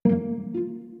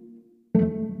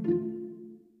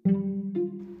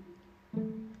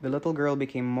little girl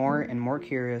became more and more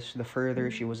curious the further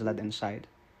she was led inside.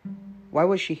 Why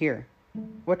was she here?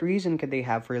 What reason could they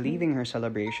have for leaving her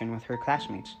celebration with her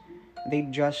classmates?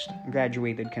 They'd just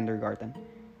graduated kindergarten,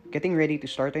 getting ready to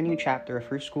start a new chapter of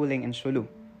her schooling in Sulu.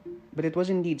 But it was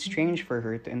indeed strange for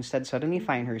her to instead suddenly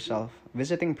find herself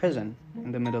visiting prison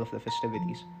in the middle of the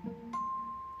festivities.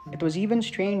 It was even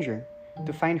stranger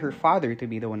to find her father to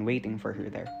be the one waiting for her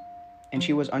there, and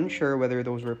she was unsure whether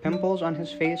those were pimples on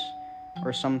his face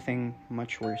or something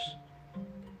much worse.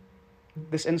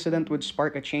 This incident would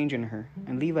spark a change in her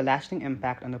and leave a lasting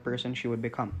impact on the person she would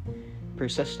become,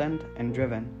 persistent and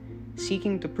driven,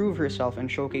 seeking to prove herself and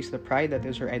showcase the pride that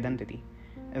is her identity,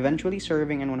 eventually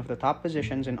serving in one of the top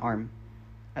positions in ARM,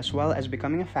 as well as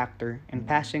becoming a factor in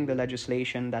passing the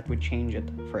legislation that would change it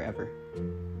forever.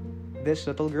 This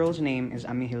little girl's name is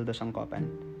Amihilda Sangcopan,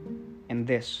 and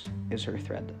this is her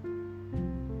thread.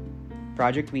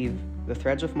 Project Weave, The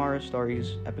Threads of Mara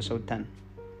Stories, Episode 10,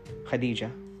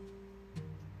 Khadija.